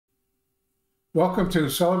Welcome to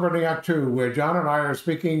Celebrating Act Two, where John and I are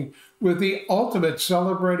speaking with the ultimate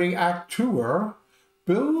Celebrating Act Tour,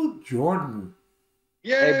 Bill Jordan.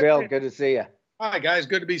 Hey, Yeah. Bill, good to see you. Hi, guys.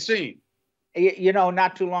 Good to be seen.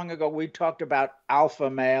 Not too long ago, we talked about alpha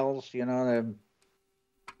males, the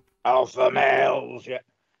alpha males. Yeah.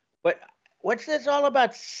 But what's this all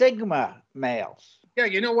about sigma males? Yeah,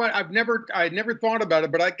 you know what? I never thought about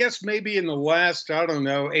it, but I guess maybe in the last, I don't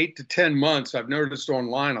know, 8 to 10 months, I've noticed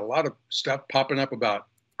online a lot of stuff popping up about,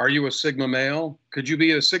 are you a Sigma male? Could you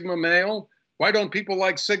be a Sigma male? Why don't people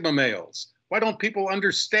like Sigma males? Why don't people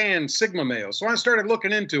understand Sigma males? So I started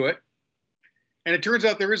looking into it, and it turns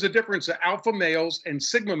out there is a difference of alpha males and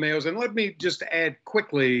Sigma males. And let me just add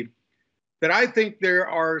quickly that I think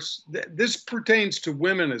this pertains to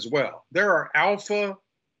women as well. There are alpha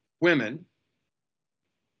women,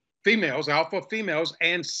 females, alpha females,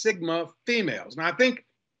 and sigma females. Now, I think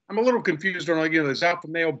I'm a little confused on, there's alpha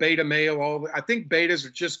male, beta male. I think betas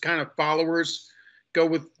are just kind of followers, go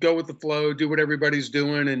with the flow, do what everybody's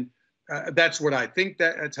doing, and that's what I think.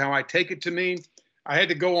 That's how I take it to mean. I had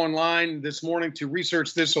to go online this morning to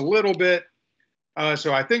research this a little bit.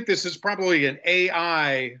 So I think this is probably an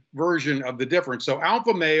AI version of the difference. So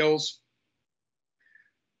alpha males,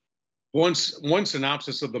 one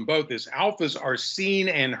synopsis of them both is alphas are seen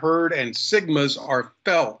and heard and sigmas are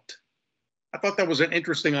felt. I thought that was an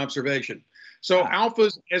interesting observation. So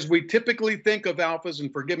alphas, as we typically think of alphas,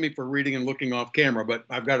 and forgive me for reading and looking off camera, but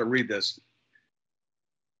I've got to read this.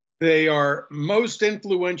 They are most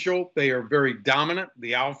influential. They are very dominant,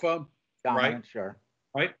 the alpha. Dominant, right? Sure.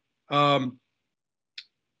 Right.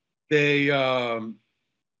 They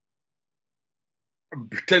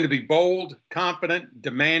tend to be bold, confident,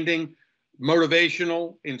 demanding,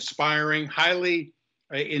 motivational, inspiring, highly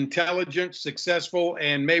intelligent, successful,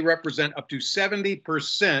 and may represent up to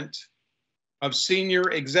 70% of senior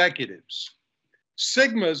executives.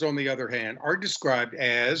 Sigmas, on the other hand, are described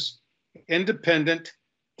as independent,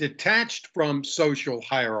 detached from social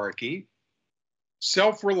hierarchy,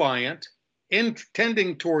 self-reliant,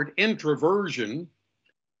 tending toward introversion,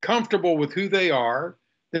 comfortable with who they are.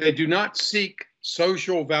 They do not seek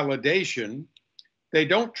social validation. They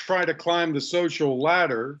don't try to climb the social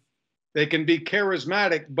ladder. They can be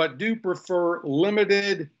charismatic, but do prefer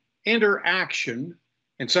limited interaction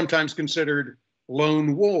and sometimes considered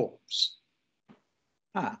lone wolves.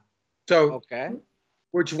 So, okay.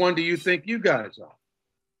 Which one do you think you guys are?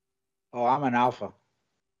 Oh, I'm an alpha.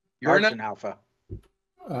 You're an alpha.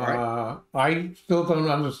 Right. I still don't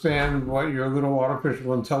understand what your little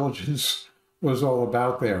artificial intelligence was all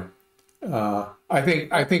about there. I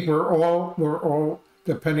think we're all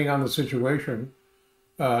depending on the situation,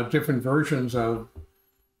 different versions of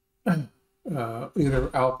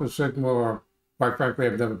either alpha, sigma, or quite frankly,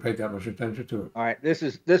 I've never paid that much attention to it. All right, this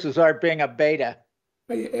is art being a beta.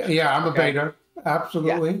 Yeah, I'm a beta,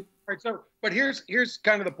 absolutely. Yeah. Right. So, but here's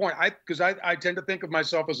kind of the point. Because I tend to think of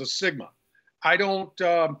myself as a sigma. I don't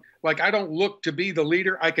look to be the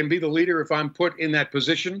leader. I can be the leader if I'm put in that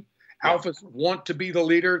position. Alphas want to be the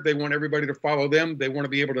leader. They want everybody to follow them. They want to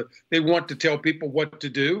be able to. They want to tell people what to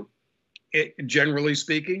do. Generally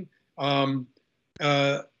speaking,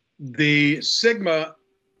 the sigma,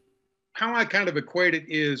 how I kind of equate it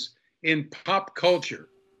is in pop culture.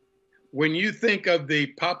 When you think of the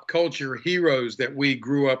pop culture heroes that we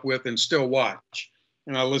grew up with and still watch,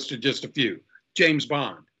 and I listed just a few: James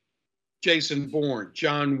Bond, Jason Bourne,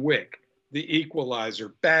 John Wick, The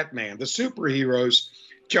Equalizer, Batman, the superheroes.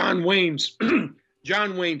 John Wayne's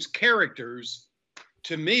characters,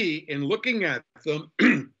 to me, in looking at them,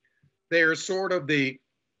 they're sort of the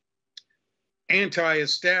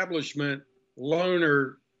anti-establishment,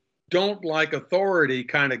 loner, don't like authority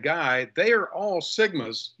kind of guy. They are all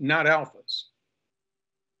sigmas, not alphas.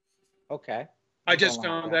 Okay. I just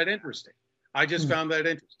found that interesting.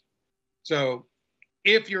 So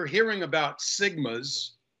if you're hearing about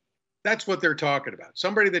sigmas, that's what they're talking about.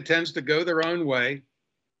 Somebody that tends to go their own way,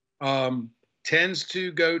 tends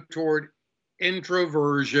to go toward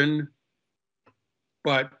introversion,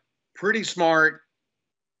 but pretty smart,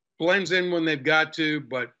 blends in when they've got to,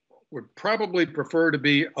 but would probably prefer to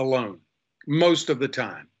be alone most of the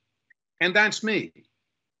time. And that's me.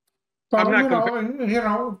 Well, there's another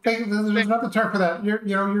term for that.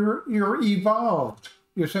 You're evolved.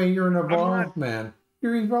 You're saying you're an evolved man.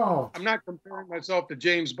 You're evolved. I'm not comparing myself to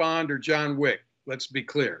James Bond or John Wick. Let's be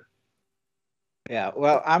clear. Yeah,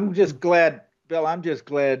 well, I'm just glad, Bill,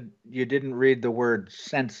 you didn't read the word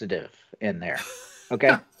sensitive in there.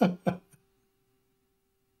 Okay?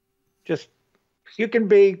 Just, you can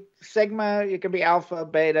be sigma, you can be alpha,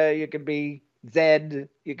 beta, you can be Z,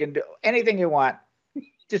 you can do anything you want.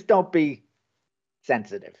 Just don't be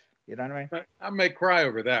sensitive. You know what I mean? I may cry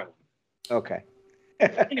over that one. Okay.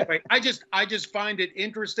 Anyway, I just find it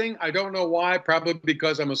interesting. I don't know why. Probably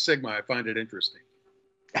because I'm a Sigma. I find it interesting.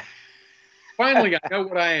 Finally, I know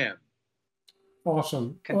what I am.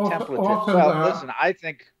 Awesome. Contemplative. Awesome. Well, listen, I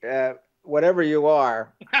think whatever you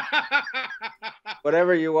are,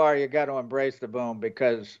 you got to embrace the boom,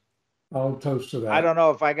 because I'll toast to that. I don't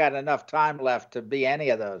know if I got enough time left to be any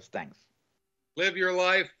of those things. Live your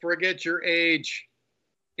life. Forget your age.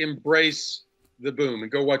 Embrace the boom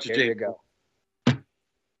and go watch a There James. you go.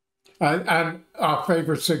 And our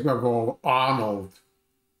favorite Sigma goal, Arnold.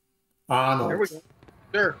 There we go.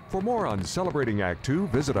 Sure. For more on Celebrating Act Two,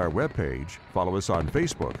 visit our webpage, follow us on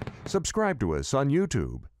Facebook, subscribe to us on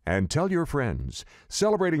YouTube, and tell your friends.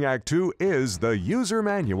 Celebrating Act Two is the user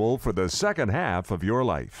manual for the second half of your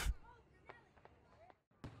life.